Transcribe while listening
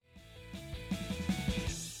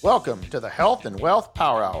Welcome to the Health and Wealth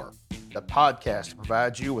Power Hour, the podcast that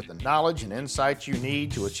provides you with the knowledge and insights you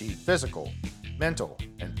need to achieve physical, mental,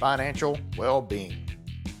 and financial well-being.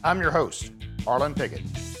 I'm your host, Arlen Pickett,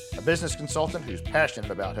 a business consultant who's passionate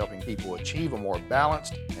about helping people achieve a more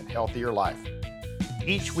balanced and healthier life.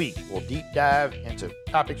 Each week, we'll deep dive into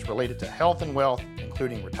topics related to health and wealth,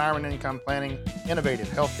 including retirement income planning, innovative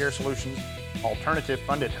healthcare solutions, alternative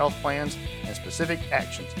funded health plans, and specific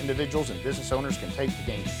actions individuals and business owners can take to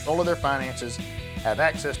gain control of their finances, have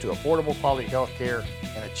access to affordable quality health care,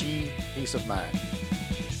 and achieve peace of mind.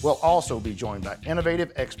 We'll also be joined by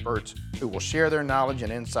innovative experts who will share their knowledge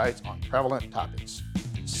and insights on prevalent topics.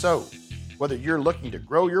 So, whether you're looking to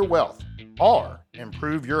grow your wealth or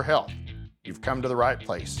improve your health, you've come to the right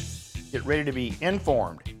place. Get ready to be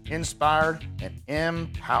informed, inspired, and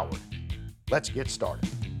empowered. Let's get started.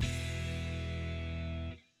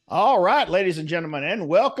 All right, ladies and gentlemen, and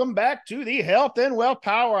welcome back to the Health and Wealth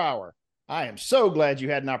Power Hour. I am so glad you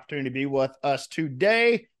had an opportunity to be with us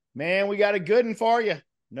today. Man, we got a good one for you.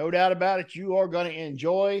 No doubt about it. You are going to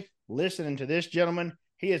enjoy listening to this gentleman.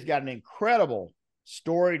 He has got an incredible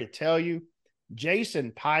story to tell you.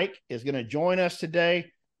 Jason Pike is going to join us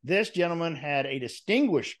today. This gentleman had a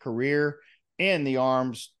distinguished career in the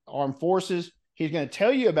armed forces. He's going to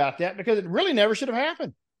tell you about that because it really never should have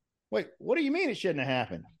happened. Wait, what do you mean it shouldn't have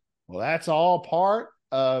happened? Well, that's all part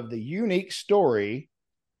of the unique story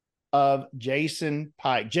of Jason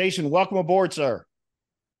Pike. Jason, welcome aboard, sir.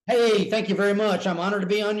 Hey, thank you very much. I'm honored to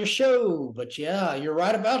be on your show. But yeah, you're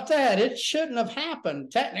right about that. It shouldn't have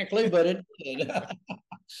happened technically, but it did.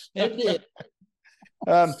 It did.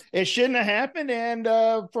 It shouldn't have happened. And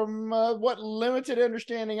from what limited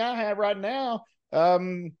understanding I have right now,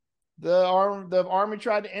 the Army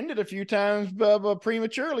tried to end it a few times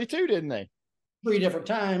prematurely too, didn't they? 3 different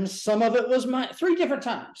times. Some of it was 3 different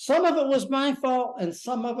times. Some of it was my fault and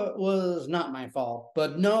some of it was not my fault.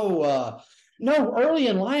 But no, early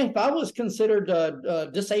in life, I was considered a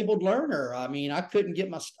disabled learner. I mean, I couldn't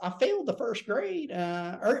get I failed the first grade,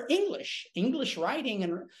 or English writing,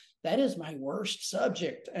 and that is my worst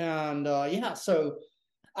subject. And so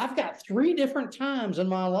I've got 3 different times in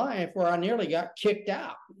my life where I nearly got kicked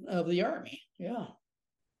out of the Army. Yeah.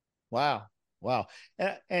 Wow.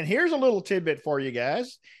 And here's a little tidbit for you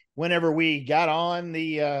guys. Whenever we got on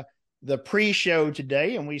the pre-show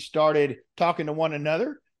today and we started talking to one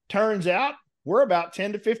another, turns out we're about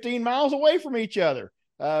 10 to 15 miles away from each other.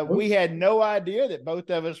 We had no idea that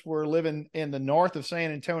both of us were living in the north of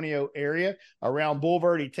San Antonio area around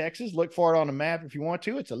Bulverde, Texas. Look for it on the map if you want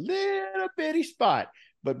to. It's a little bitty spot,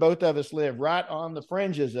 but both of us live right on the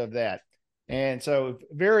fringes of that. And so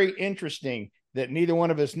very interesting that neither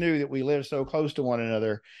one of us knew that we live so close to one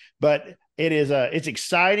another. But it's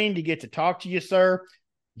exciting to get to talk to you, sir.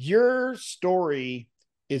 Your story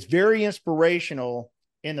is very inspirational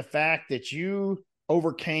in the fact that you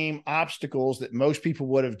overcame obstacles that most people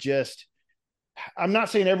would have I'm not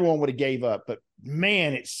saying everyone would have gave up, but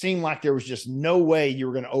man, it seemed like there was just no way you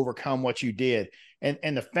were going to overcome what you did.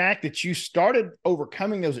 And the fact that you started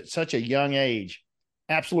overcoming those at such a young age,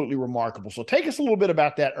 absolutely remarkable. So take us a little bit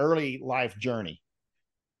about that early life journey.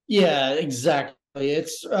 Yeah, exactly.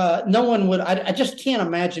 It's no one would, I just can't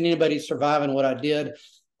imagine anybody surviving what I did.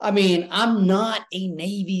 I mean, I'm not a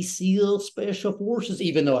Navy SEAL Special Forces,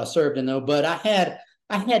 even though I served in them, but I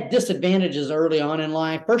had disadvantages early on in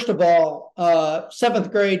life. First of all,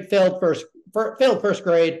 7th grade, failed first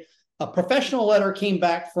grade. A professional letter came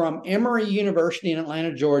back from Emory University in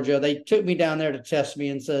Atlanta, Georgia. They took me down there to test me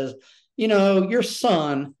and says, you know, your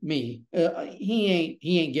son, he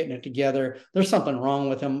ain't getting it together. There's something wrong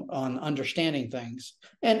with him on understanding things.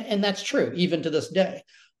 And that's true, even to this day.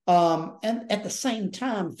 And at the same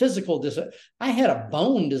time, I had a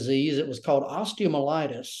bone disease. It was called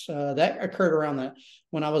osteomyelitis. That occurred around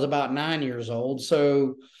when I was about 9 years old.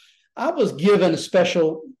 So I was given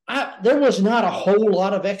there was not a whole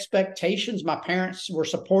lot of expectations. My parents were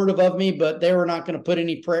supportive of me, but they were not going to put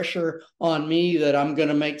any pressure on me that I'm going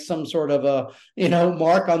to make some sort of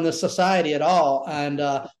mark on the society at all. And,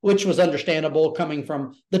 which was understandable coming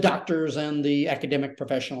from the doctors and the academic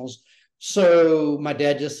professionals. So my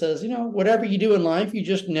dad just says, whatever you do in life, you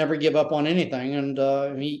just never give up on anything.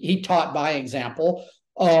 And he taught by example.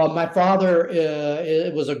 My father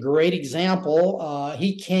was a great example.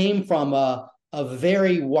 He came from a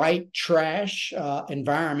very white trash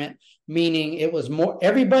environment, meaning it was more,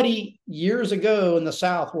 everybody years ago in the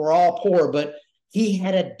South were all poor, but he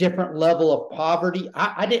had a different level of poverty.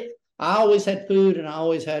 I always had food and I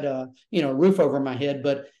always had a roof over my head,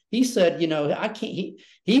 but he said, I can't,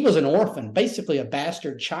 he was an orphan, basically a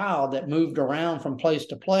bastard child that moved around from place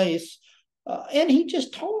to place. And he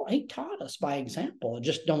taught us by example.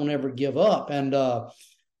 Just don't ever give up. And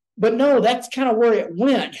but no, that's kind of where it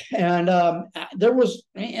went. And there was,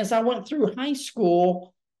 as I went through high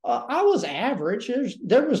school, I was average.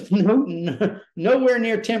 There was nowhere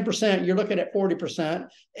near 10%. You're looking at 40%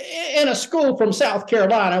 in a school from South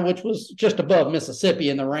Carolina, which was just above Mississippi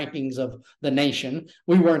in the rankings of the nation.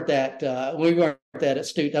 We weren't that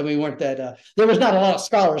astute. I mean, we weren't that. There was not a lot of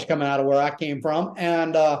scholars coming out of where I came from,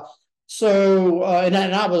 and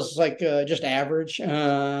and I was like just average.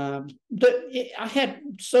 But I had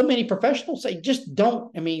so many professionals say, just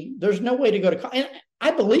don't. I mean, there's no way to go to college. And I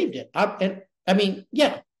believed it. I mean,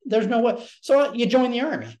 yeah, there's no way. So you join the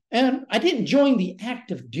Army. And I didn't join the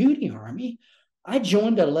active duty Army. I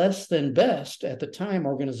joined a less than best at the time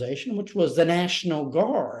organization, which was the National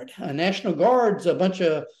Guard. National Guard's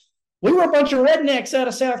we were a bunch of rednecks out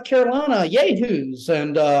of South Carolina, yahoos,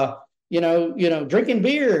 and drinking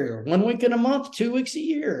beer 1 week in a month, 2 weeks a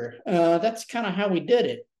year. That's kind of how we did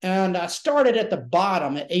it. And I started at the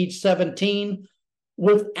bottom at age 17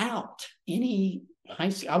 without any high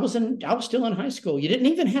school. I was still in high school. You didn't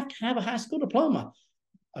even have to have a high school diploma.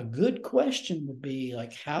 A good question would be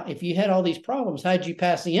like, how, if you had all these problems, how'd you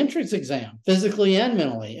pass the entrance exam physically and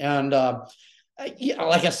mentally? And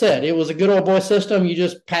like I said, it was a good old boy system. They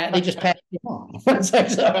just passed you on.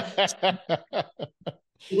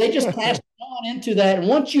 They just passed on into that. And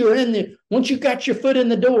once you got your foot in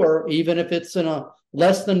the door, even if it's in a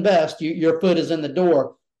less than best, your foot is in the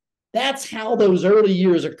door. That's how those early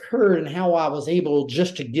years occurred and how I was able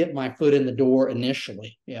just to get my foot in the door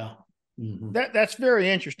initially. Yeah. Mm-hmm. That's very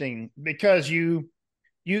interesting because you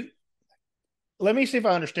let me see if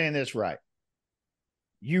I understand this right.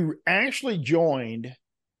 You actually joined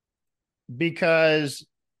because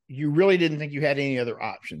you really didn't think you had any other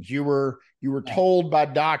options. You were told by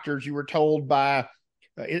doctors, you were told by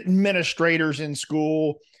administrators in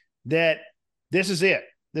school that this is it.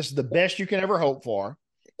 This is the best you can ever hope for.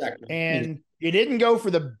 Exactly. And you didn't go for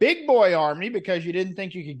the big boy Army because you didn't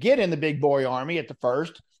think you could get in the big boy Army at the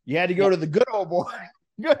first. You had to go to the good old boy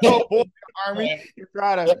Army to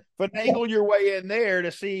try to finagle your way in there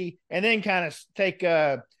to see, and then kind of take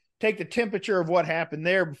the temperature of what happened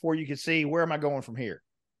there before you could see, where am I going from here?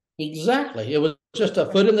 Exactly. It was just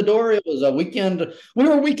a foot in the door. It was a weekend. We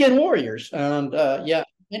were weekend warriors. And yeah.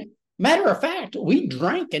 And matter of fact, we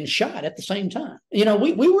drank and shot at the same time.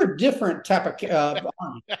 We were different type of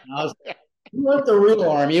army. We weren't the real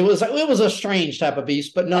army. It was a strange type of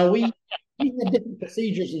beast, but no, we had different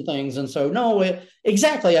procedures and things. And so, no,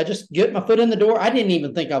 exactly. I just get my foot in the door. I didn't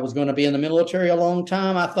even think I was going to be in the military a long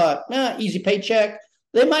time. I thought, easy paycheck.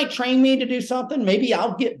 They might train me to do something. Maybe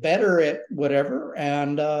I'll get better at whatever.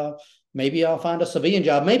 And maybe I'll find a civilian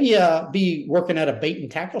job. Maybe be working at a bait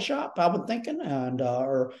and tackle shop, I was thinking, and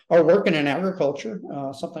or working in agriculture,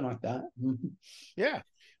 something like that. Mm-hmm. Yeah.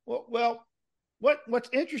 Well, what's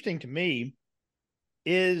interesting to me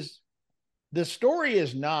is the story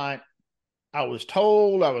is not, I was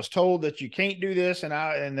told that you can't do this,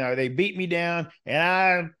 and they beat me down, and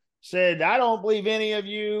I said, I don't believe any of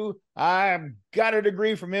you. I got a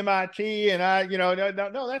degree from MIT, and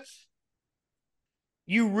no, that's,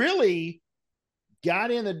 you really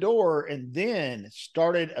got in the door and then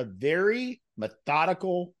started a very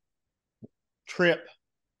methodical trip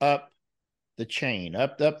up the chain,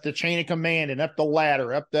 up the chain of command, and up the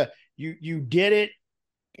ladder, you did it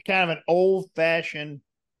kind of an old fashioned,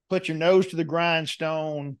 put your nose to the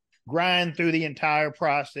grindstone, grind through the entire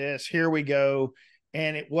process. Here we go.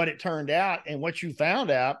 And what it turned out and what you found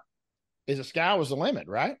out is the sky was the limit,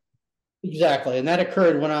 right? Exactly. And that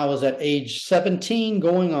occurred when I was at age 17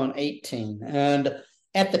 going on 18. And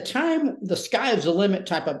at the time, the sky is the limit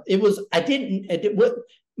type of,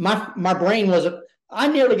 my brain wasn't, I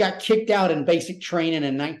nearly got kicked out in basic training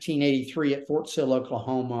in 1983 at Fort Sill,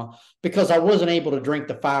 Oklahoma, because I wasn't able to drink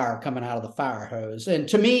the fire coming out of the fire hose. And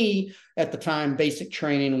to me, at the time, basic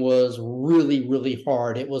training was really, really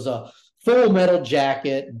hard. It was a full metal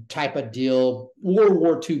jacket type of deal, World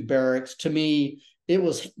War II barracks. To me, it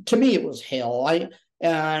was hell.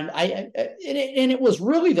 And it was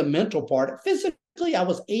really the mental part. Physically, I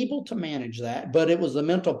was able to manage that, but it was the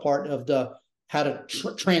mental part of how to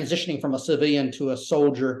transitioning from a civilian to a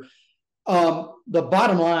soldier. The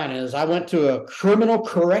bottom line is I went to a criminal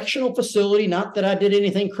correctional facility. Not that I did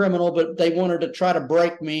anything criminal, but they wanted to try to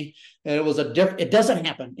break me. And it was it doesn't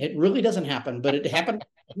happen. It really doesn't happen, but it happened.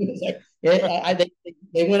 They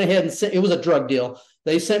went ahead and it was a drug deal.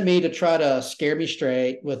 They sent me to try to scare me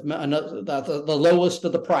straight with the lowest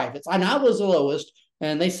of the privates. And I was the lowest.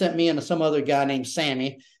 And they sent me into some other guy named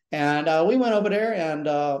Sammy. And we went over there,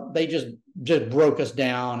 and they just broke us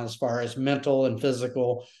down as far as mental and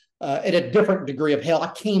physical at a different degree of hell.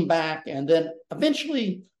 I came back, and then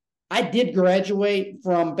eventually I did graduate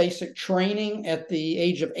from basic training at the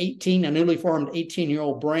age of 18. A newly formed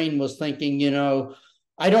 18-year-old brain was thinking,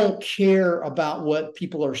 I don't care about what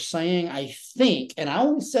people are saying. I think, and I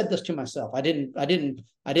only said this to myself. I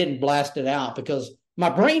didn't blast it out because my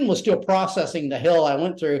brain was still processing the hell I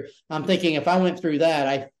went through. I'm thinking, if I went through that,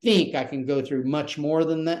 I think I can go through much more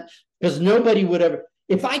than that, because nobody would ever,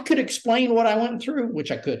 if I could explain what I went through,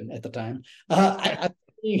 which I couldn't at the time, I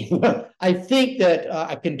think that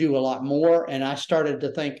I can do a lot more. And I started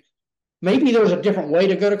to think, maybe there's a different way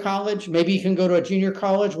to go to college. Maybe you can go to a junior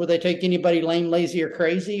college where they take anybody lame, lazy, or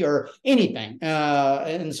crazy, or anything.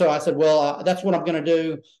 And so I said, well, that's what I'm going to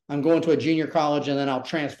do. I'm going to a junior college, and then I'll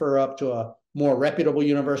transfer up to a more reputable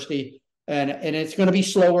university. And it's going to be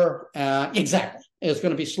slower. Exactly. It's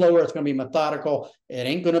going to be slower. It's going to be methodical. It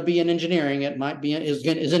ain't going to be in engineering. It might be is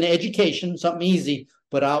in education, something easy.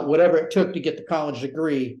 But whatever it took to get the college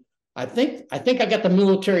degree, I think I got the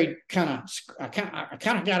military kind of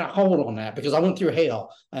got a hold on that, because I went through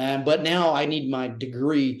hell. But now I need my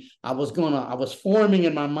degree. I was forming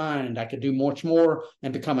in my mind I could do much more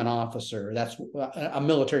and become an officer. That's a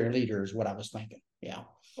military leader is what I was thinking. Yeah.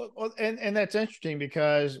 Well, and that's interesting,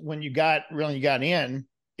 because when you got in,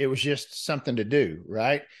 it was just something to do,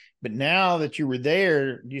 right? But now that you were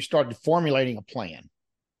there, you started formulating a plan.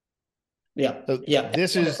 Yeah. So Yeah.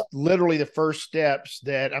 this is literally the first steps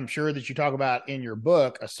that I'm sure that you talk about in your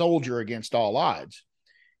book, A Soldier Against All Odds.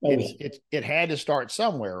 It had to start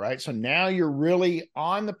somewhere, right? So now you're really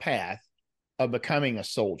on the path of becoming a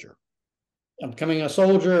soldier. I'm becoming a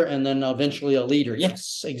soldier, and then eventually a leader.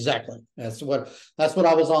 Yes, exactly. That's what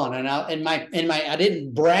I was on. And I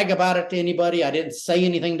didn't brag about it to anybody. I didn't say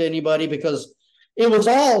anything to anybody, because it was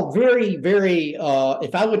all very, very,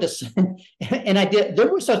 if I would have said, and I did,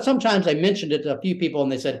 there was sometimes I mentioned it to a few people,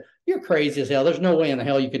 and they said, you're crazy as hell. There's no way in the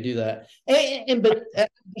hell you could do that. But I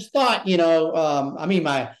just thought,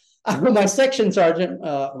 my section sergeant,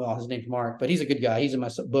 well, his name's Mark, but he's a good guy. He's in my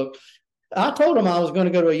book. I told him I was going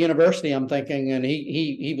to go to a university, I'm thinking, and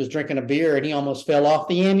he was drinking a beer, and he almost fell off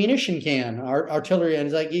the ammunition can, artillery. And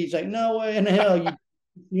he's like, no way in hell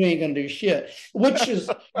you ain't gonna do shit. Which is,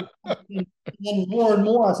 and more and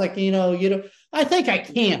more, I was like, I think I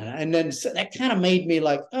can. And then that kind of made me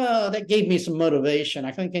like, oh, that gave me some motivation.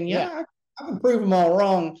 I'm thinking, I can prove them all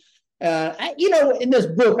wrong. In this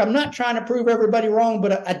book, I'm not trying to prove everybody wrong,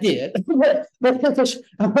 but I did. but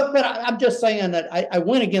I'm just saying that I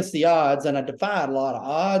went against the odds, and I defied a lot of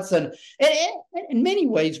odds. And in many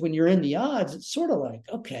ways, when you're in the odds, it's sort of like,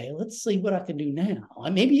 okay, let's see what I can do now.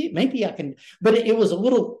 Maybe I can. But it was a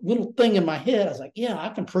little thing in my head. I was like, yeah, I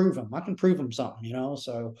can prove them. I can prove them something,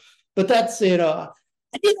 So, but that's I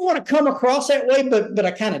didn't want to come across that way, but I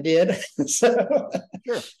kind of did. So,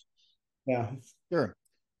 sure, yeah, sure.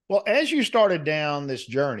 Well, as you started down this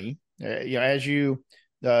journey, as you,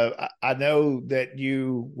 I know that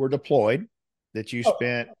you were deployed, that you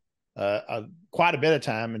spent quite a bit of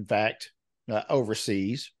time, in fact,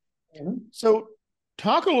 overseas. Mm-hmm. So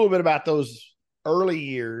talk a little bit about those early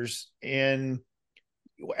years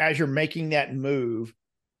as you're making that move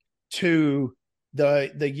to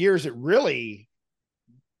the years that really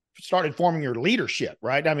started forming your leadership,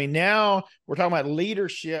 right? I mean, now we're talking about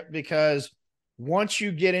leadership, because once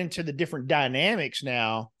you get into the different dynamics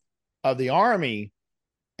now of the Army,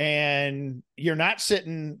 and you're not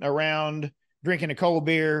sitting around drinking a cold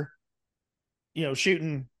beer,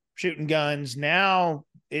 shooting guns. Now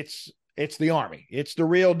it's the Army. It's the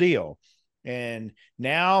real deal. And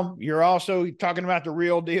now you're also talking about the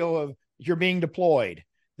real deal of you're being deployed.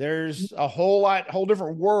 There's a whole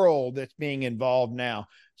different world that's being involved now.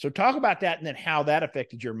 So talk about that, and then how that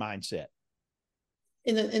affected your mindset.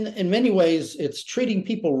 In many ways, it's treating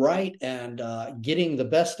people right, and getting the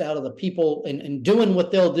best out of the people, and doing what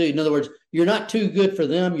they'll do. In other words, you're not too good for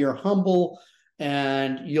them. You're humble,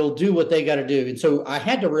 and you'll do what they got to do. And so I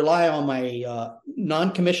had to rely on my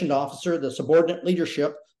non-commissioned officer, the subordinate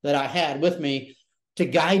leadership that I had with me, to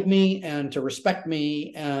guide me and to respect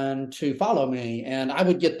me and to follow me. And I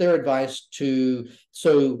would get their advice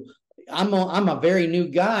so I'm a very new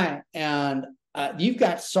guy, and you've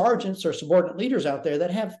got sergeants or subordinate leaders out there that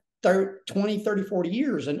have 20, 30, 40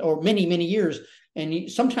 years, or many, many years. And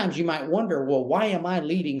sometimes you might wonder, well, why am I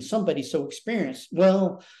leading somebody so experienced?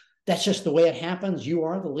 Well, that's just the way it happens. You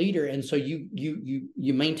are the leader. And so you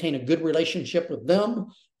maintain a good relationship with them,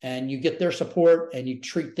 and you get their support, and you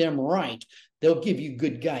treat them right. They'll give you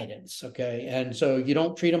good guidance. Okay. And so you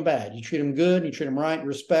don't treat them bad. You treat them good, and you treat them right,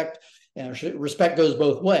 respect. respect goes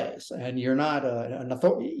both ways, and you're not an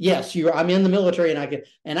authority. Yes, I'm in the military,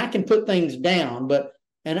 and I can put things down, but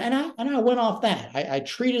and I went off that. I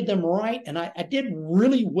treated them right, and I did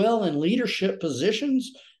really well in leadership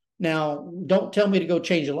positions. Now, don't tell me to go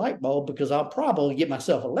change a light bulb, because I'll probably get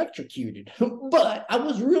myself electrocuted. But I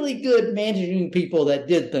was really good managing people that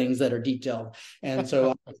did things that are detailed, and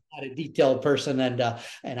so I was not a detailed person. And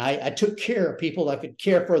I took care of people. I could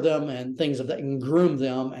care for them and things of that, and groom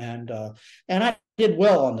them, and I did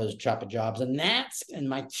well on those type of jobs. And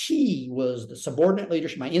my key was the subordinate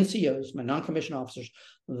leadership, my NCOs, my non-commissioned officers.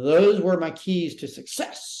 Those were my keys to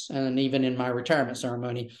success. And even in my retirement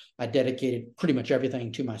ceremony, I dedicated pretty much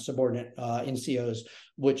everything to my subordinate NCOs,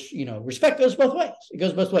 which, respect goes both ways. It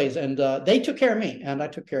goes both ways. And they took care of me, and I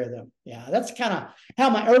took care of them. Yeah, that's kind of how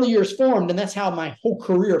my early years formed. And that's how my whole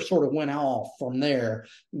career sort of went off from there,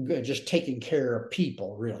 just taking care of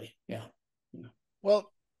people, really. Yeah.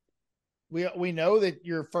 Well, we know that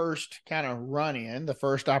your first kind of run in, the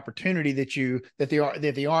first opportunity that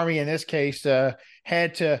the Army in this case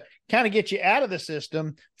had to kind of get you out of the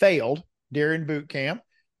system failed during boot camp.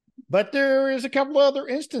 But there is a couple of other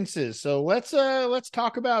instances. So let's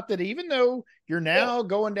talk about that. Even though you're now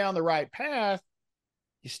going down the right path,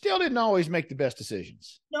 you still didn't always make the best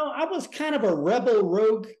decisions. No, I was kind of a rebel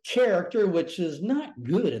rogue character, which is not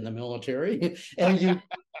good in the military. And you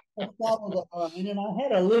follow the line. And I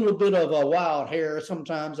had a little bit of a wild hair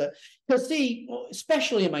sometimes. Because see,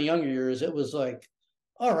 especially in my younger years, it was like,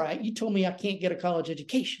 all right, you told me I can't get a college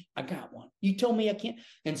education. I got one. You told me I can't.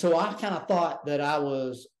 And so I kind of thought that I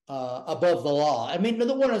was above the law. I mean,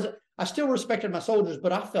 the one is, I still respected my soldiers,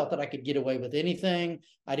 but I felt that I could get away with anything.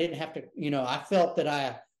 I didn't have to, I felt that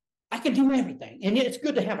I could do everything. And it's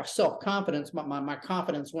good to have a self-confidence. My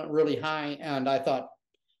confidence went really high. And I thought,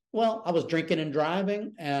 well, I was drinking and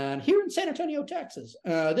driving. And here in San Antonio, Texas,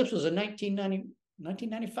 this was in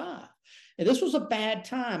 1995. And this was a bad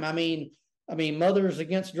time. I mean, Mothers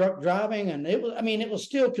Against Drunk Driving, and it was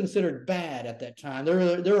still considered bad at that time.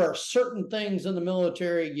 There are certain things in the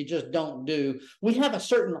military you just don't do. We have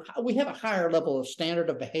a higher level of standard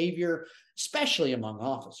of behavior, especially among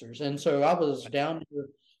officers. And so I was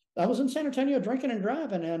in San Antonio drinking and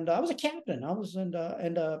driving, and I was a captain.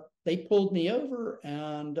 They pulled me over,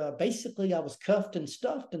 and basically I was cuffed and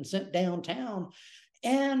stuffed and sent downtown.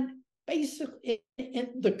 And basically,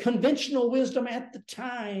 the conventional wisdom at the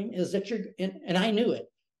time is that and I knew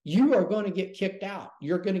it, you are going to get kicked out.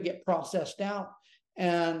 You're going to get processed out.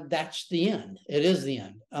 And that's the end. It is the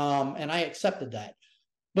end. And I accepted that.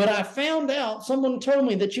 But I found out, someone told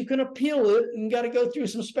me that you can appeal it and got to go through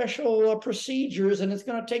some special procedures, and it's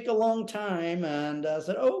going to take a long time. And I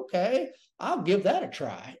said, okay, I'll give that a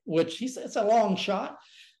try, which he said it's a long shot.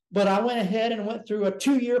 But I went ahead and went through a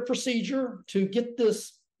 2-year procedure to get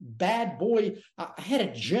this bad boy. I had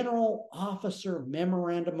a general officer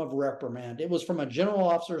memorandum of reprimand. It was from a general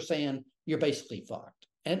officer saying, you're basically fucked.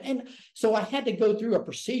 And so I had to go through a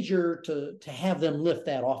procedure to have them lift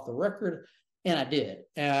that off the record. And I did.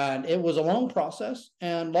 And it was a long process.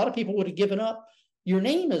 And a lot of people would have given up. Your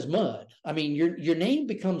name is mud. I mean, your name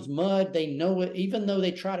becomes mud. They know it. Even though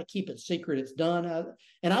they try to keep it secret, it's done.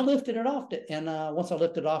 And I lifted it off. And once I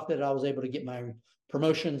lifted off it, I was able to get my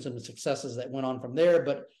promotions and the successes that went on from there.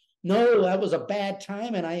 But no, that was a bad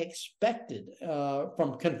time. And I expected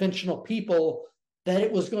from conventional people that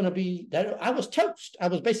it was going to be, that I was toast. I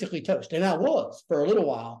was basically toast. And I was for a little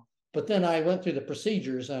while. But then I went through the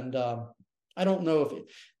procedures, and I don't know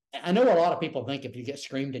I know a lot of people think if you get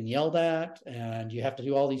screamed and yelled at and you have to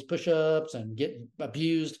do all these push-ups and get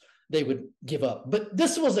abused, they would give up. But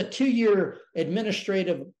this was a 2-year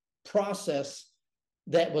administrative process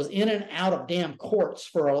that was in and out of damn courts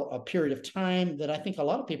for a period of time that I think a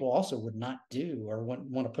lot of people also would not do or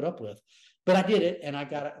want to put up with. But I did it, and I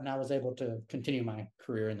got it, and I was able to continue my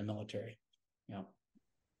career in the military. Yeah.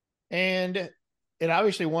 And it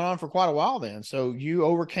obviously went on for quite a while then. So you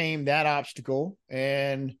overcame that obstacle,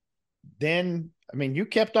 and then, I mean, you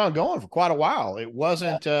kept on going for quite a while. It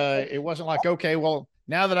wasn't like, okay, well,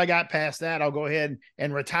 now that I got past that, I'll go ahead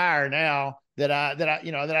and retire now that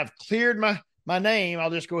I've cleared my name. I'll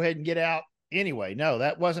just go ahead and get out anyway. No,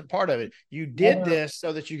 that wasn't part of it. You did this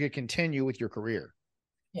so that you could continue with your career.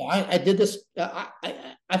 Yeah, I did this.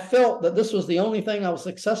 I felt that this was the only thing I was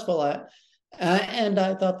successful at. And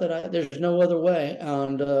I thought that there's no other way.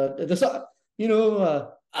 And I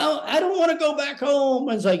don't want to go back home.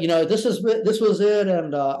 And it's like, this was it.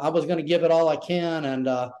 And I was going to give it all I can. And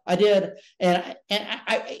I did. And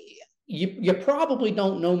you probably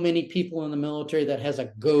don't know many people in the military that has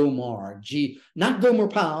a GOMAR, not Gomer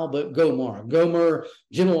Pyle, but GOMAR,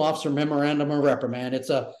 General Officer Memorandum of Reprimand. It's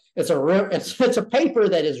it's a paper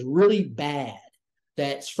that is really bad.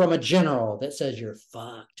 That's from a general that says you're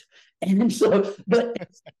fucked. And so, but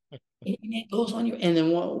it goes on you. And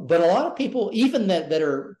then, but a lot of people, even that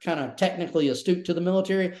are kind of technically astute to the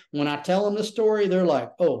military, when I tell them the story, they're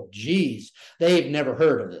like, "Oh, geez, they've never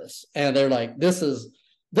heard of this," and they're like, this is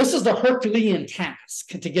the Herculean task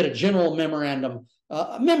to get a general memorandum,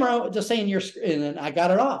 memo just saying you're, and I got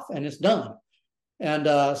it off, and it's done. And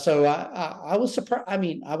so I was surprised. I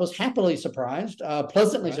mean, I was happily surprised,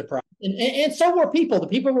 pleasantly surprised, and so were people. The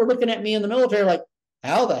people were looking at me in the military like,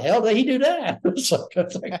 how the hell did he do that? So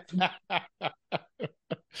it's like...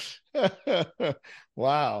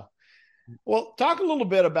 Wow. Well, talk a little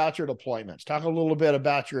bit about your deployments. Talk a little bit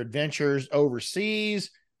about your adventures overseas.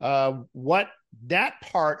 What that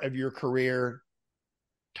part of your career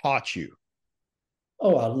taught you.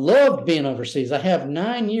 Oh, I loved being overseas. I have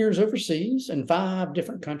 9 years overseas in 5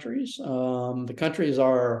 different countries. The countries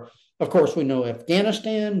are, of course, we know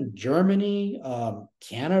Afghanistan, Germany,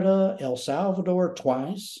 Canada, El Salvador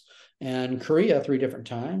twice, and Korea 3 different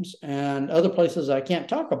times, and other places I can't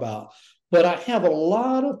talk about. But I have a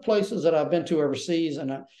lot of places that I've been to overseas,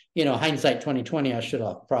 and hindsight 2020, I should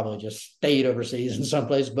have probably just stayed overseas in some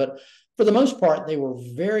place. But for the most part, they were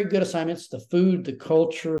very good assignments. The food, the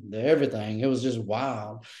culture, everything. It was just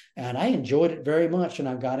wild. And I enjoyed it very much, and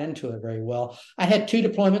I got into it very well. I had 2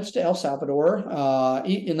 deployments to El Salvador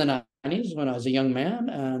in the 90s when I was a young man.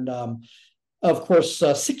 And of course,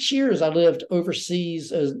 6 years I lived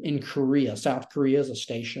overseas in Korea, South Korea as a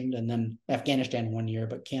stationed, and then Afghanistan 1 year,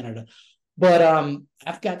 but Canada. But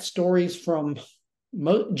I've got stories from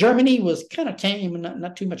Germany was kind of tame,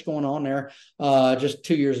 not too much going on there. Just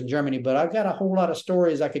 2 years in Germany, but I've got a whole lot of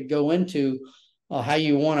stories I could go into how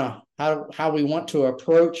we want to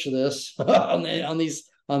approach this on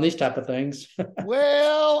these type of things.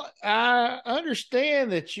 Well, I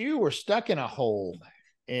understand that you were stuck in a hole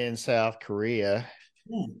in South Korea.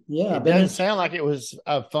 Yeah, it doesn't sound like it was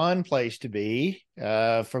a fun place to be.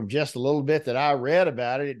 From just a little bit that I read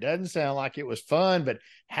about it, it doesn't sound like it was fun. But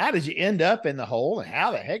how did you end up in the hole, and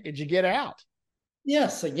how the heck did you get out?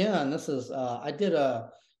 Yes, again, this is I did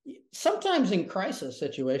sometimes in crisis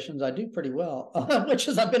situations I do pretty well, which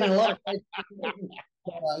is I've been in a lot of crisis situations.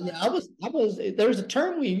 Yeah, I was. There's a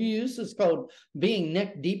term we use. It's called being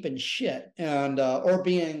neck deep in shit, and or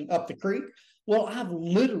being up the creek. Well, I've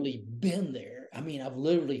literally been there. I mean, I've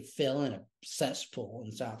literally fell in a cesspool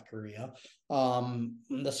in South Korea.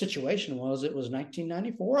 The situation was, it was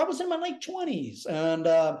 1994. I was in my late 20s, and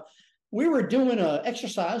we were doing an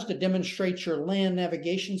exercise to demonstrate your land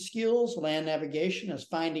navigation skills. Land navigation is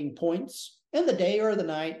finding points in the day or the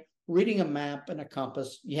night, reading a map and a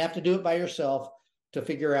compass. You have to do it by yourself to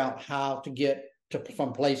figure out how to get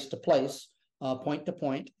from place to place, point to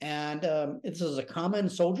point. And this is a common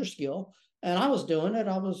soldier skill. And I was doing it.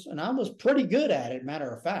 I was pretty good at it. Matter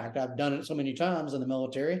of fact, I've done it so many times in the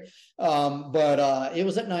military. But it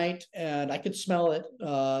was at night, and I could smell it.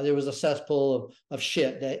 There was a cesspool of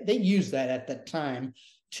shit. They used that at that time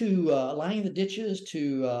to line the ditches,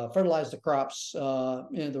 to fertilize the crops,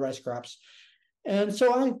 the rice crops. And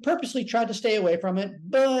so I purposely tried to stay away from it,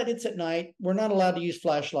 but it's at night. We're not allowed to use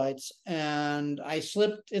flashlights. And I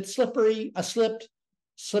slipped. It's slippery. I slipped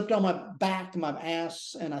on my back, my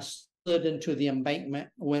ass, and I slid into the embankment,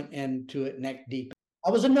 went into it neck deep.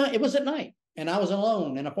 It was at night, and I was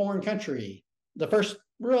alone in a foreign country. The first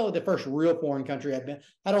real foreign country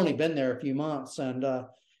I'd only been there a few months. And and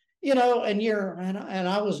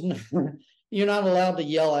I was you're not allowed to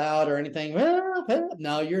yell out or anything.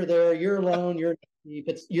 No, you're there, you're alone,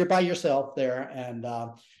 you're by yourself there. And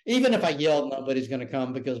even if I yelled, nobody's going to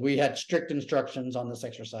come, because we had strict instructions on this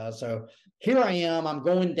exercise. So here I am, I'm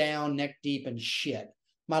going down neck deep in shit.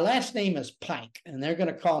 My last name is Pike, and they're going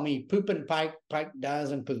to call me Poopin' Pike. Pike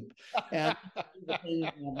dies in poop. And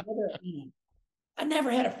I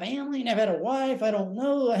never had a family, never had a wife. I don't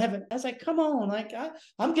know. I was like, come on, like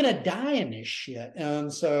I'm going to die in this shit.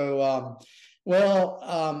 And so,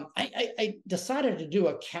 I decided to do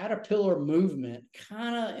a caterpillar movement,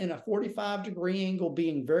 kind of in a 45-degree angle,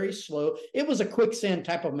 being very slow. It was a quicksand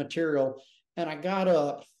type of material. And I got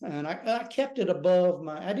up, and I kept it above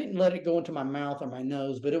I didn't let it go into my mouth or my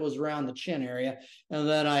nose, but it was around the chin area. And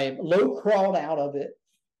then I low crawled out of it.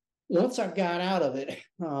 Once I got out of it,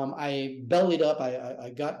 I bellied up.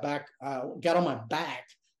 I got back, got on my back.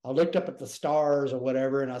 I looked up at the stars or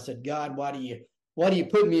whatever, and I said, God, why do you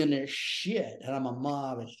put me in this shit? And I'm a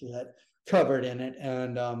mob of shit covered in it.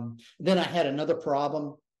 And then I had another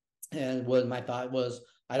problem, and what my thought was,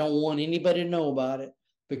 I don't want anybody to know about it,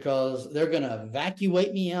 because they're going to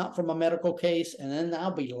evacuate me out from a medical case, and then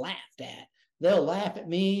I'll be laughed at. they'll laugh at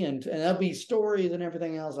me and there'll be stories and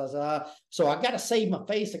everything else. I said, so I got to save my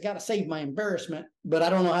face. I got to save my embarrassment, but I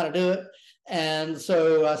don't know how to do it. And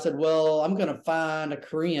so I said, well, I'm going to find a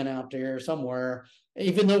Korean out there somewhere,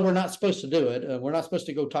 even though we're not supposed to do it. We're not supposed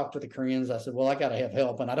to go talk to the Koreans. I said, well, I got to have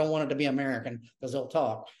help, and I don't want it to be American because they'll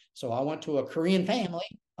talk. So I went to a Korean family,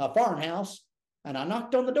 a farmhouse, and I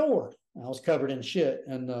knocked on the door. I was covered in shit.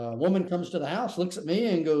 And the woman comes to the house, looks at me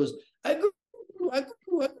and goes, and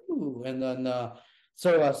then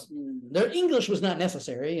their English was not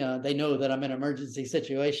necessary. They know that I'm in an emergency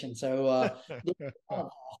situation. So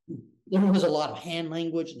there was a lot of hand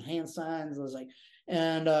language and hand signs. I was like,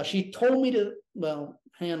 and she told me to,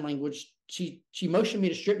 hand language. She motioned me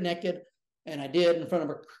to strip naked, and I did in front of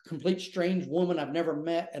a complete strange woman I've never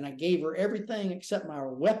met. And I gave her everything except my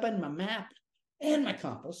weapon, my map, and my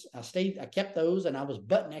compass. I kept those, and I was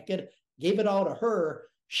butt naked, gave it all to her.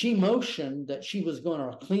 She motioned that she was going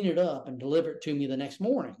to clean it up and deliver it to me the next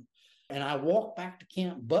morning. And I walked back to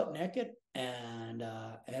camp butt naked, and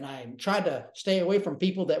I tried to stay away from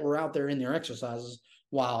people that were out there in their exercises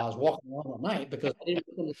while I was walking around at night, because I didn't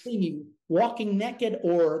want them to see me walking naked,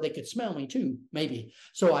 or they could smell me too, maybe.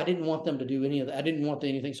 So I didn't want them to do any of that. I didn't want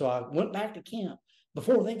anything. So I went back to camp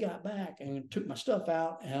before they got back and took my stuff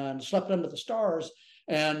out and slept under the stars.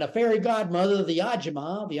 And the fairy godmother, the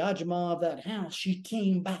Ajima of that house, she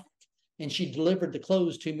came back and she delivered the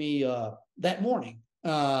clothes to me that morning.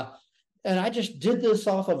 And I just did this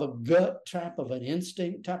off of a gut type of an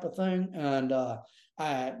instinct type of thing. And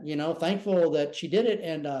thankful that she did it.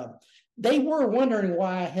 And they were wondering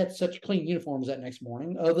why I had such clean uniforms that next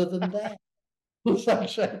morning. Other than that,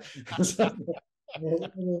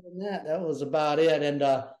 that was about it. And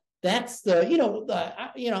that's I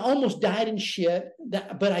almost died in shit,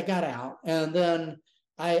 but I got out, and then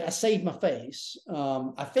I saved my face.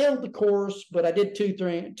 I failed the course, but I did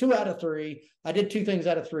two out of three. I did two things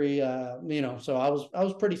out of three. So I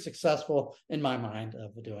was pretty successful in my mind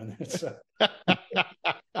of doing this. So.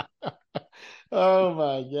 Oh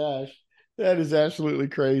my gosh, that is absolutely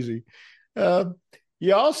crazy.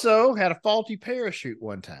 You also had a faulty parachute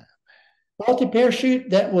one time. Faulty parachute,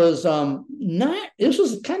 that was this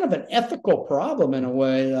was kind of an ethical problem in a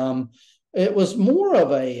way. It was more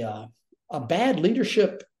of a bad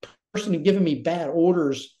leadership person giving me bad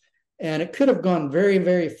orders, and it could have gone very,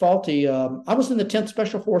 very faulty. I was in the 10th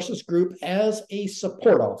Special Forces group as a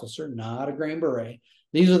support officer, not a Green Beret.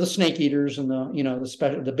 These are the snake eaters and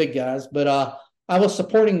the big guys, but I was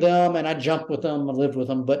supporting them, and I jumped with them, I lived with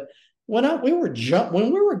them. But when we were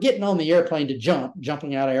getting on the airplane to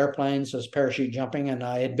jumping out of airplanes, as parachute jumping, and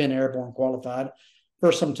I had been airborne qualified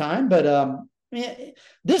for some time, but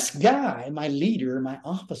this guy, my leader, my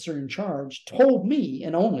officer in charge, told me,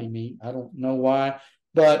 and only me, I don't know why,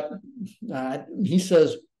 but he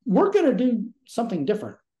says, we're going to do something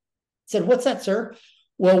different. I said, what's that, sir?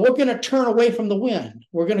 Well, we're going to turn away from the wind.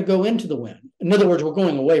 We're going to go into the wind. In other words, we're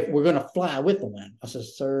going away. We're going to fly with the wind. I said,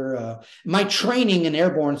 sir, my training in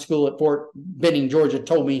airborne school at Fort Benning, Georgia,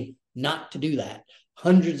 told me not to do that.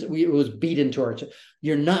 It was beat into our,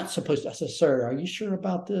 you're not supposed to. I said, sir, are you sure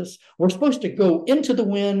about this? We're supposed to go into the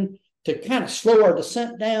wind to kind of slow our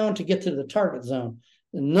descent down to get to the target zone.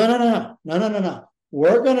 No.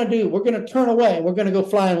 We're going to turn away. We're going to go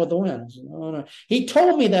flying with the wind. Said, no. He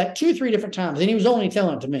told me that 2-3 different times, and he was only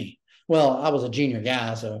telling it to me. Well, I was a junior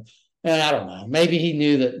guy, and I don't know. Maybe he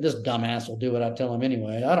knew that this dumbass will do what I tell him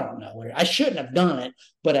anyway. I don't know. I shouldn't have done it,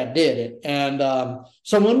 but I did it. And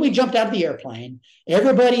so when we jumped out of the airplane,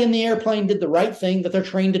 everybody in the airplane did the right thing that they're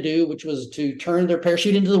trained to do, which was to turn their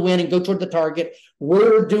parachute into the wind and go toward the target.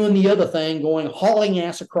 We're doing the other thing, hauling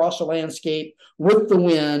ass across the landscape with the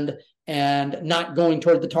wind, and not going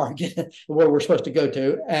toward the target where we're supposed to go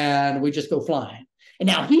to, and we just go flying. And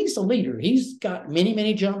now he's the leader. He's got many,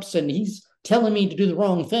 many jumps, and he's telling me to do the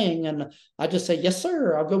wrong thing. And I just say, yes,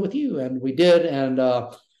 sir, I'll go with you. And we did. And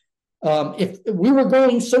if we were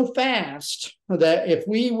going so fast that if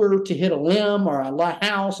we were to hit a limb or a lake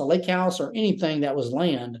house or anything that was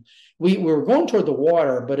land, we were going toward the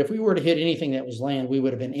water. But if we were to hit anything that was land, we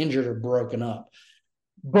would have been injured or broken up.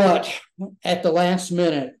 But at the last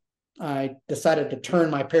minute, I decided to turn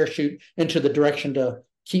my parachute into the direction to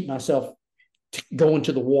keep myself going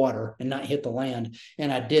to the water and not hit the land.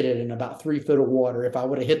 And I did it in about 3 foot of water. If I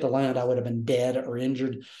would have hit the land, I would have been dead or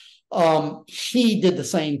injured. He did the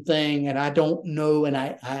same thing, and I don't know. And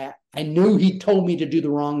I knew he told me to do the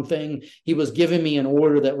wrong thing. He was giving me an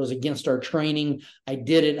order that was against our training. I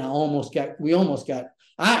did it, and I almost got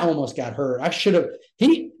hurt. I should have.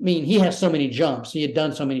 He has so many jumps. He had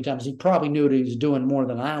done so many times. He probably knew what he was doing more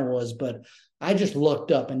than I was, but I just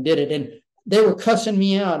looked up and did it. And they were cussing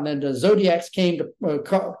me out, and then the Zodiacs came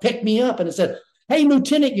to pick me up, and it said, "Hey,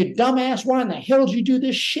 Lieutenant, you dumbass, why in the hell did you do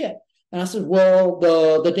this shit?" And I said, "Well,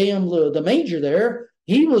 the major there,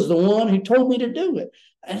 he was the one who told me to do it."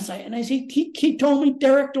 And he told me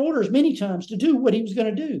direct orders many times to do what he was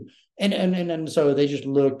going to do. And so they just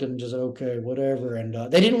looked and just, okay, whatever. And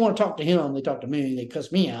they didn't want to talk to him. They talked to me. They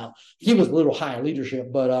cussed me out. He was a little high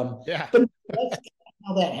leadership, Yeah. but that's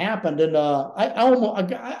how that happened. And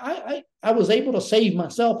I was able to save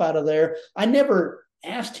myself out of there. I never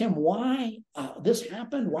asked him why this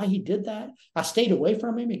happened, why he did that. I stayed away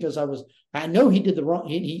from him because I know he did the wrong.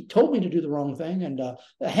 He told me to do the wrong thing, and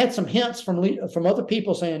I had some hints from other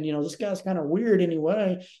people saying, this guy's kind of weird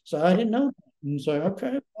anyway. So I didn't know. And so,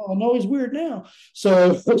 okay, well, I know he's weird now.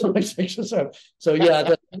 So, so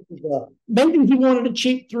yeah, maybe he wanted a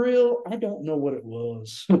cheap thrill. I don't know what it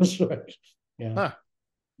was. Yeah. Huh.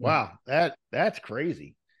 Wow. That's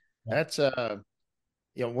crazy. That's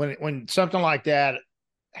when something like that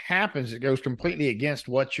happens, it goes completely against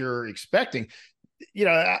what you're expecting.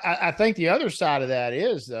 I think the other side of that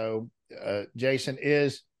is, though, Jason,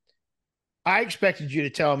 is I expected you to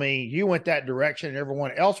tell me you went that direction and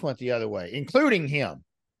everyone else went the other way, including him,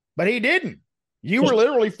 but he didn't. You were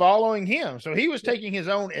literally following him. So he was taking his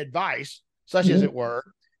own advice, such as it were,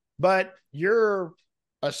 but your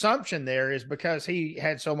assumption there is because he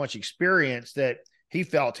had so much experience that he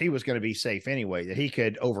felt he was going to be safe anyway, that he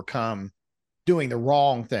could overcome doing the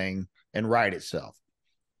wrong thing and right itself.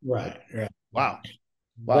 Right. Wow.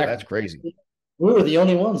 That's crazy. We were the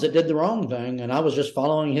only ones that did the wrong thing, and I was just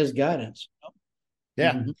following his guidance.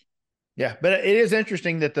 Yeah. Mm-hmm. Yeah. But it is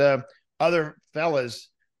interesting that the other fellas,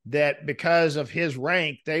 that because of his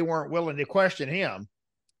rank, they weren't willing to question him.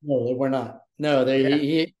 No, they were not. No,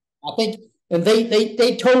 I think, and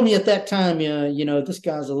they told me at that time, this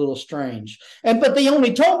guy's a little strange. But they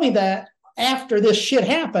only told me that after this shit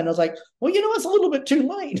happened. I was like, well, it's a little bit too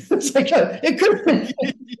late. It's like it could have been.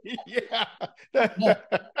 Yeah.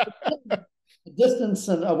 Distance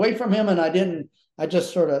and away from him, and I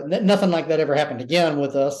just sort of, nothing like that ever happened again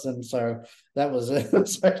with us, and so that was it.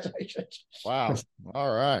 Wow.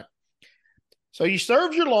 All right. So you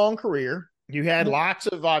served your long career. You had lots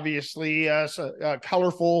of obviously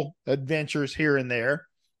colorful adventures here and there,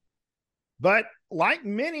 but like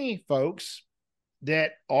many folks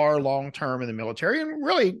that are long-term in the military, and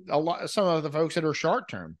really some of the folks that are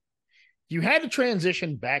short-term, you had to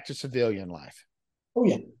transition back to civilian life. Oh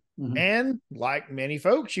yeah. Mm-hmm. And like many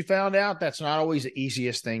folks, you found out that's not always the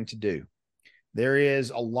easiest thing to do. There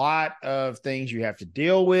is a lot of things you have to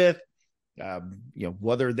deal with,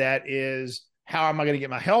 whether that is, how am I going to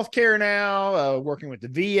get my health care now, working with the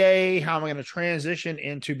VA? How am I going to transition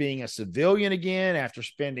into being a civilian again after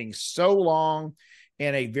spending so long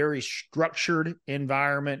in a very structured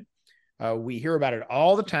environment? We hear about it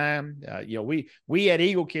all the time. We at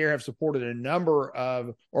Eagle Care have supported a number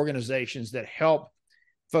of organizations that help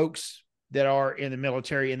folks that are in the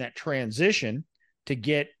military in that transition to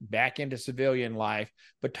get back into civilian life.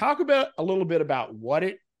 But talk about a little bit about what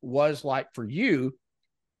it was like for you.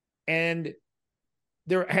 And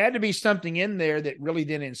there had to be something in there that really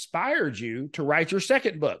then inspired you to write your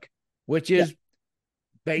second book, which is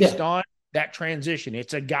based on that transition.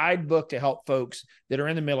 It's a guidebook to help folks that are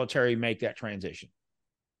in the military make that transition.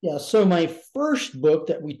 Yeah. So my first book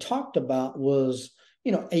that we talked about was,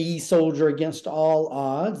 A Soldier Against All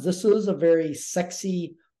Odds. This is a very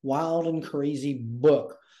sexy, wild, and crazy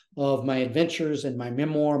book of my adventures and my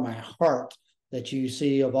memoir, my heart, that you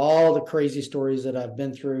see of all the crazy stories that I've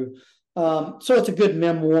been through. So it's a good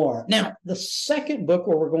memoir. Now, the second book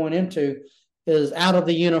where we're going into is out of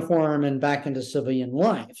the uniform and back into civilian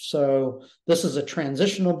life. So this is a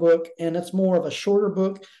transitional book, and it's more of a shorter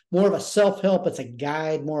book, more of a self-help. It's a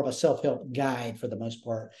guide, more of a self-help guide for the most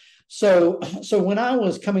part. So when I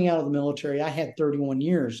was coming out of the military, I had 31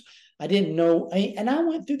 years. I didn't know, and I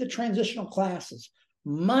went through the transitional classes.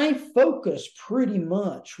 My focus pretty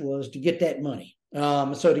much was to get that money.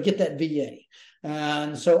 So to get that VA.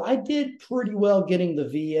 And so I did pretty well getting the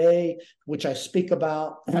VA, which I speak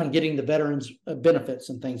about, getting the veterans benefits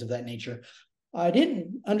and things of that nature. I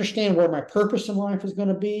didn't understand where my purpose in life was going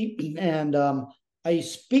to be. And I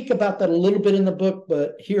speak about that a little bit in the book,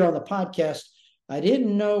 but here on the podcast, I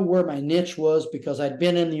didn't know where my niche was because I'd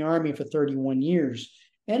been in the Army for 31 years.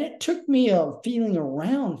 And it took me feeling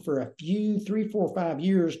around for a few, 3, 4, 5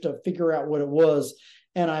 years to figure out what it was.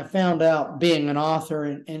 And I found out being an author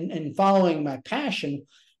and following my passion,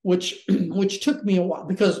 which took me a while,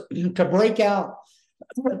 because to break out,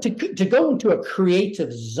 to go into a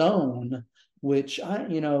creative zone which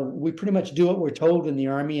we pretty much do what we're told in the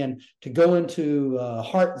Army, and to go into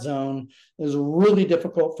heart zone is really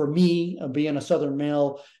difficult for me, being a Southern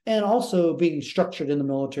male, and also being structured in the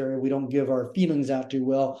military. We don't give our feelings out too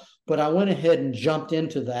well, but I went ahead and jumped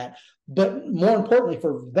into that. But more importantly,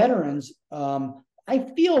 for veterans, I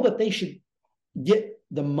feel that they should get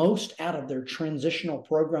the most out of their transitional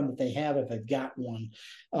program that they have if they've got one.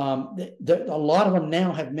 A lot of them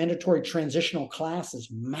now have mandatory transitional classes.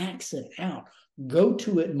 Max it out. Go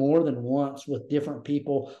to it more than once with different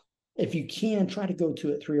people. If you can, try to go to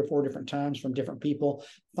it 3 or 4 different times from different people.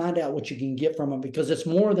 Find out what you can get from them, because it's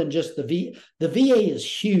more than just the VA is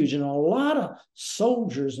huge, and a lot of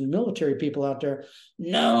soldiers and military people out there,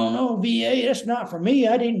 no, VA, that's not for me.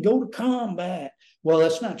 I didn't go to combat. Well,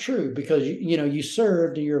 that's not true, because you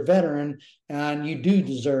served, you're a veteran, and you do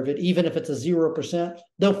deserve it. Even if it's a 0%,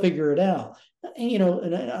 they'll figure it out.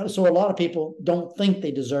 And so a lot of people don't think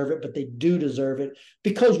they deserve it, but they do deserve it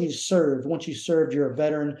because you served. Once you served, you're a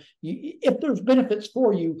veteran. If there's benefits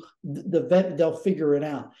for you, they'll figure it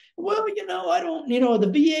out. Well, I don't.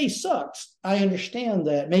 The VA sucks. I understand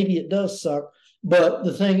that. Maybe it does suck. But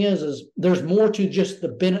the thing is there's more to just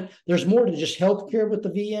there's more to just healthcare with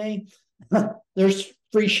the VA. There's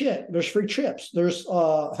free shit. There's free trips. There's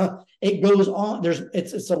it goes on.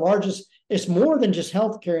 It's the largest. It's more than just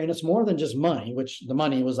healthcare, and it's more than just money. Which the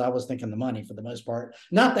money was, I was thinking the money for the most part,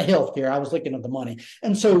 not the healthcare. I was looking at the money,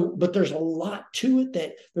 and so, but there's a lot to it.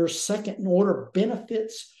 That there's second order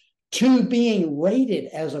benefits to being rated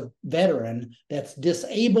as a veteran that's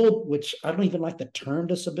disabled, which I don't even like the term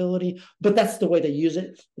disability, but that's the way they use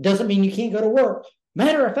it. It doesn't mean you can't go to work.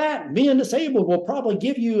 Matter of fact, being disabled will probably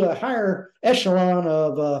give you a higher echelon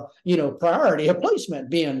of, priority of placement,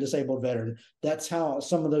 being disabled veteran. That's how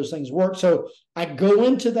some of those things work. So I go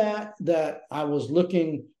into that I was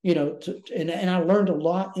looking, and I learned a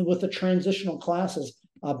lot with the transitional classes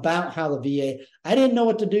about how the VA, I didn't know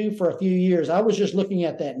what to do for a few years. I was just looking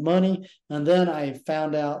at that money. And then I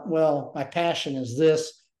found out, well, my passion is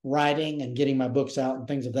this, writing and getting my books out and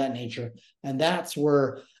things of that nature. And that's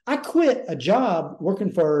where I quit a job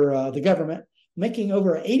working for the government, making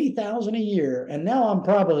over $80,000 a year, and now I'm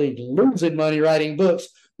probably losing money writing books.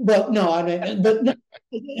 But no, I mean,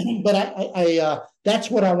 but I that's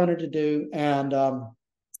what I wanted to do,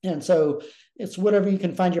 and so it's whatever you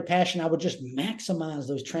can find your passion. I would just maximize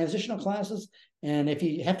those transitional classes, and if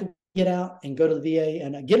you have to get out and go to the VA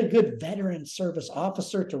and get a good veteran service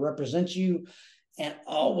officer to represent you. And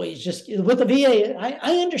always just with the VA,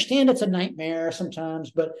 I understand it's a nightmare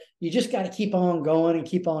sometimes, but you just got to keep on going and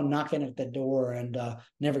keep on knocking at the door and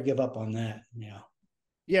never give up on that.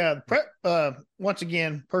 Yeah. Once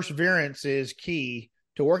again, perseverance is key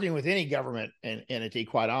to working with any government entity,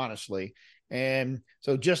 quite honestly. And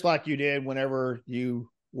so just like you did whenever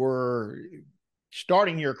you were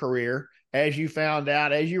starting your career, as you found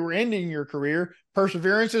out, as you were ending your career,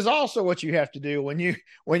 perseverance is also what you have to do when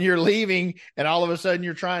you're leaving, and all of a sudden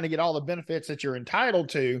you're trying to get all the benefits that you're entitled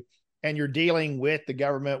to, and you're dealing with the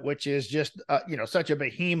government, which is just such a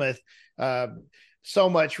behemoth, so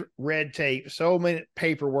much red tape, so many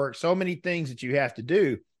paperwork, so many things that you have to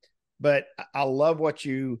do. But I love what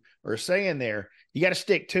you are saying there. You got to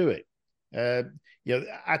stick to it.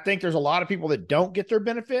 I think there's a lot of people that don't get their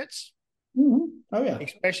benefits. Mm-hmm. Oh yeah,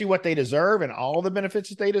 especially what they deserve and all the benefits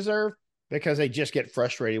that they deserve, because they just get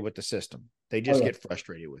frustrated with the system. They just get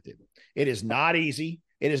frustrated with it. It is not easy.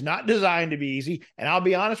 It is not designed to be easy. And I'll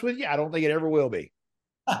be honest with you, I don't think it ever will be.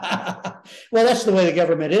 Well, that's the way the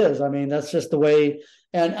government is. I mean, that's just the way.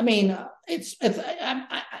 And I mean,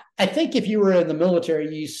 I think if you were in the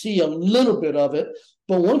military, you see a little bit of it.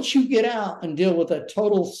 But once you get out and deal with a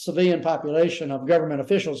total civilian population of government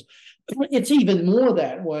officials, it's even more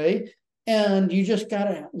that way. And you just got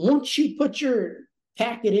to, once you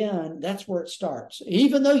tack it in, that's where it starts.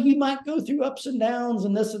 Even though you might go through ups and downs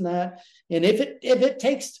and this and that. And if it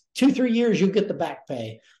takes 2-3 years, you'll get the back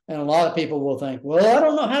pay. And a lot of people will think, well, I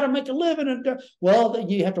don't know how to make a living. And well,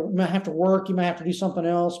 you might have to work. You might have to do something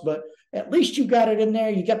else. But at least you got it in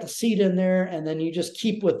there. You got the seat in there. And then you just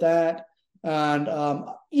keep with that. And,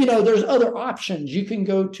 there's other options. You can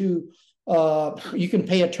go to, you can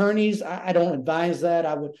pay attorneys. I don't advise that.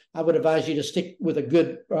 I would advise you to stick with a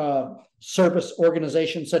good service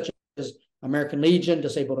organization such as American Legion,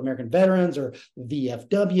 Disabled American Veterans, or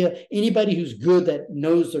VFW. Anybody who's good that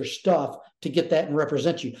knows their stuff to get that and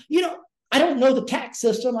represent you. I don't know the tax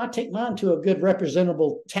system. I take mine to a good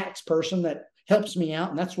representable tax person that helps me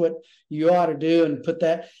out, and that's what you ought to do and put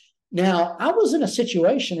that. Now, I was in a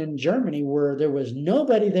situation in Germany where there was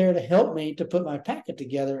nobody there to help me to put my packet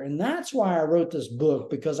together. And that's why I wrote this book,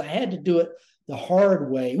 because I had to do it the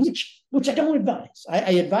hard way, which I don't advise.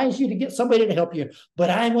 I advise you to get somebody to help you, but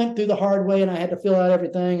I went through the hard way and I had to fill out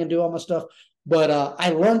everything and do all my stuff. But I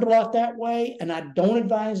learned a lot that way, and I don't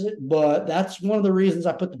advise it. But that's one of the reasons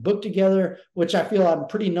I put the book together, which I feel I'm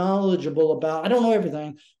pretty knowledgeable about. I don't know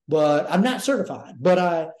everything, but I'm not certified.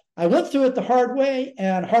 But I went through it the hard way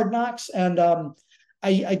and hard knocks, and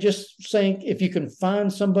I just think if you can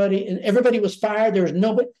find somebody, and everybody was fired, there was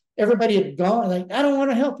nobody, everybody had gone, like, I don't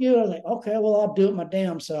want to help you. I was like, okay, well, I'll do it my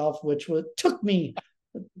damn self, which took me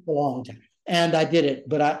a long time. And I did it,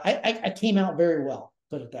 but I came out very well,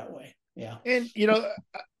 put it that way. Yeah. And, you know,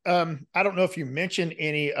 I don't know if you mentioned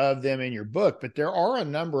any of them in your book, but there are a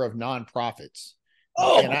number of nonprofits.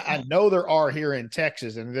 And I know there are here in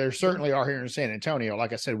Texas, and there certainly are here in San Antonio.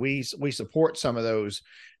 Like I said, we support some of those,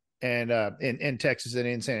 and in Texas and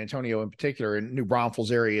in San Antonio in particular, in New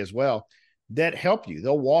Braunfels area as well, that help you.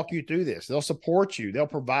 They'll walk you through this. They'll support you. They'll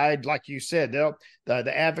provide, like you said, the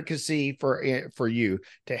advocacy for you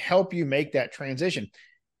to help you make that transition.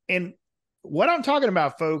 And what I'm talking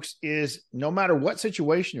about, folks, is no matter what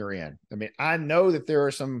situation you're in. I mean, I know that there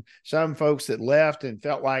are some folks that left and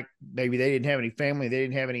felt like maybe they didn't have any family, they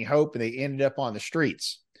didn't have any hope, and they ended up on the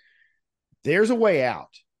streets. There's a way out.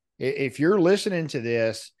 If you're listening to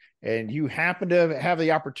this and you happen to have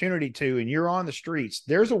the opportunity to, and you're on the streets,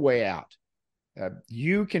 there's a way out.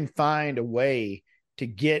 You can find a way to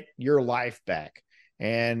get your life back.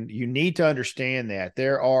 And you need to understand that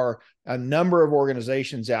there are a number of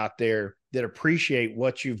organizations out there that appreciate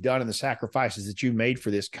what you've done and the sacrifices that you made for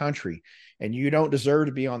this country. And you don't deserve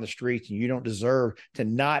to be on the streets, and you don't deserve to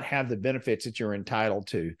not have the benefits that you're entitled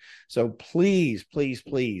to. So please, please,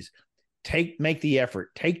 please take the effort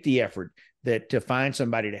that to find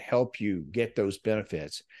somebody to help you get those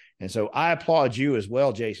benefits. And so I applaud you as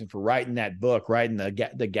well, Jason, for writing that book, writing the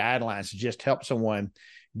guidelines to just help someone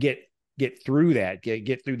get through that,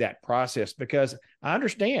 get through that process, because I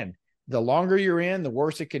understand the longer you're in, the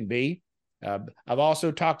worse it can be. I've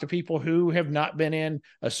also talked to people who have not been in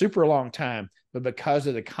a super long time, but because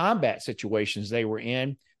of the combat situations they were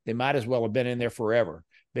in, they might as well have been in there forever,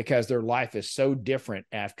 because their life is so different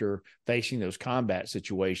after facing those combat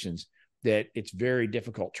situations that it's very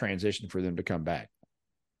difficult transition for them to come back.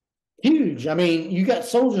 Huge. I mean, you got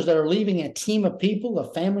soldiers that are leaving a team of people,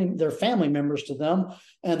 they're family members to them,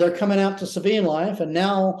 and they're coming out to civilian life. And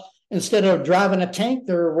now, instead of driving a tank,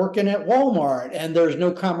 they're working at Walmart, and there's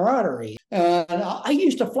no camaraderie. And I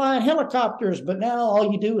used to fly in helicopters, but now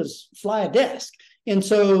all you do is fly a desk. And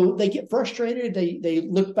so they get frustrated. They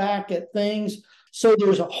look back at things. So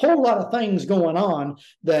there's a whole lot of things going on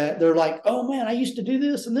that they're like, oh man, I used to do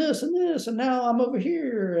this and this and this, and now I'm over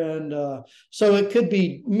here. And so it could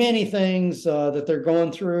be many things that they're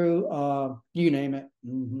going through. You name it.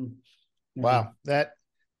 Mm-hmm. Wow, that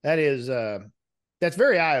is that's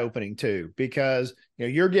very eye-opening too, because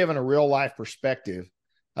you're given a real life perspective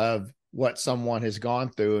of what someone has gone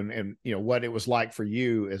through, and what it was like for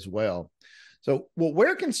you as well. So,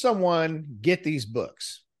 where can someone get these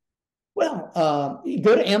books? Well, you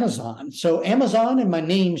go to Amazon. So Amazon, and my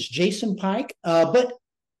name's Jason Pike, but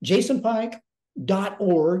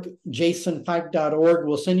jasonpike.org, jasonpike.org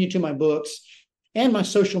will send you to my books, and my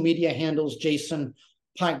social media handles,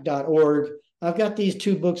 jasonpike.org. I've got these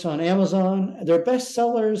 2 books on Amazon. They're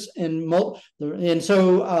bestsellers, and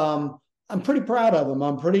so I'm pretty proud of them.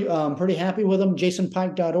 I'm pretty happy with them.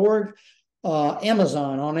 jasonpike.org. On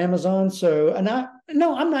Amazon. So, and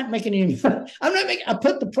I'm not making any, I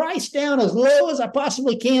put the price down as low as I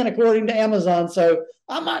possibly can according to Amazon. So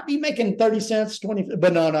I might be making 30 cents, 20,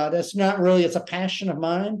 but no, that's not really, it's a passion of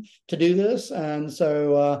mine to do this. And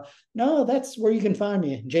so, no, that's where you can find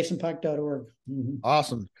me, jasonpike.org. Mm-hmm.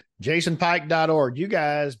 Awesome. jasonpike.org. You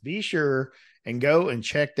guys be sure and go and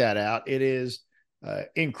check that out. It is an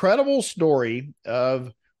incredible story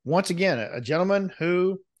of, once again, a gentleman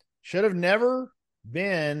who should have never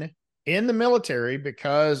been in the military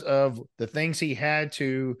because of the things he had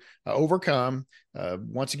to overcome.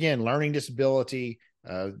 Once again, learning disability,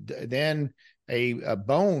 then a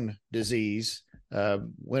bone disease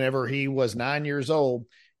whenever he was 9 years old,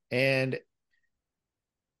 and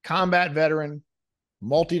combat veteran,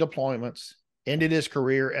 multi-deployments, ended his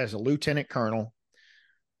career as a lieutenant colonel.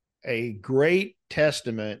 A great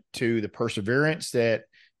testament to the perseverance that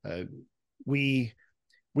we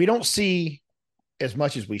don't see as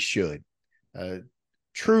much as we should.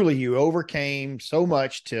 Truly, you overcame so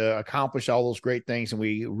much to accomplish all those great things, and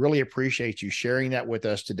we really appreciate you sharing that with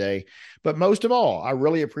us today. But most of all, I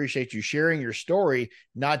really appreciate you sharing your story,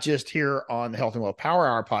 not just here on the Health and Well Power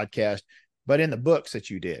Hour podcast, but in the books that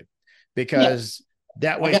you did, because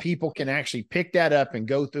That way people can actually pick that up and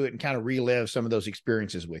go through it and kind of relive some of those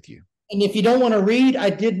experiences with you. And if you don't want to read, I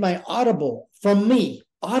did my Audible from me.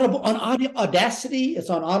 Audible on Audacity. It's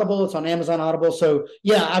on Audible. It's on Amazon Audible. So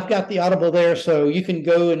yeah, I've got the Audible there. So you can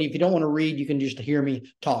go, and if you don't want to read, you can just hear me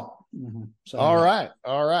talk. So, all right.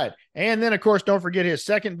 And then, of course, don't forget his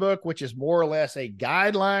second book, which is more or less a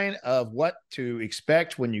guideline of what to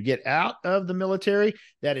expect when you get out of the military.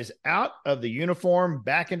 That is out of the uniform,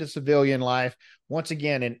 back into civilian life. Once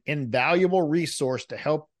again, an invaluable resource to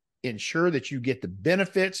help ensure that you get the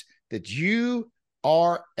benefits that you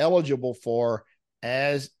are eligible for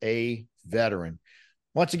as a veteran.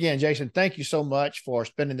 Once again, Jason, thank you so much for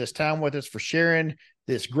spending this time with us, for sharing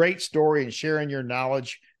this great story and sharing your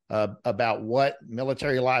knowledge about what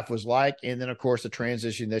military life was like. And then, of course, the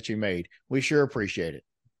transition that you made. We sure appreciate it.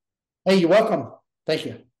 Hey, you're welcome. Thank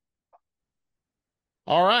you.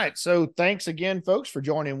 All right. So thanks again, folks, for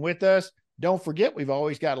joining with us. Don't forget, we've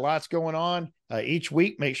always got lots going on each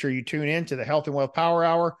week. Make sure you tune in to the Health and Wealth Power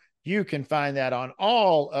Hour. You can find that on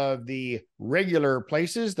all of the regular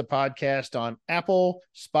places, the podcast on Apple,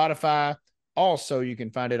 Spotify. Also, you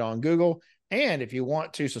can find it on Google. And if you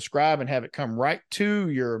want to subscribe and have it come right to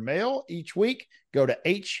your mail each week, go to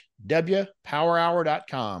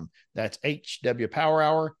hwpowerhour.com. That's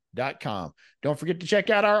hwpowerhour.com. Don't forget to check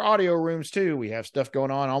out our audio rooms too. We have stuff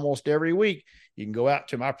going on almost every week. You can go out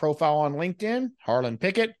to my profile on LinkedIn, Harlan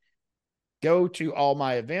Pickett, go to all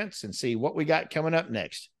my events and see what we got coming up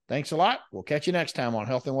next. Thanks a lot. We'll catch you next time on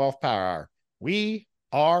Health and Wealth Power Hour. We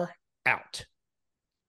are out.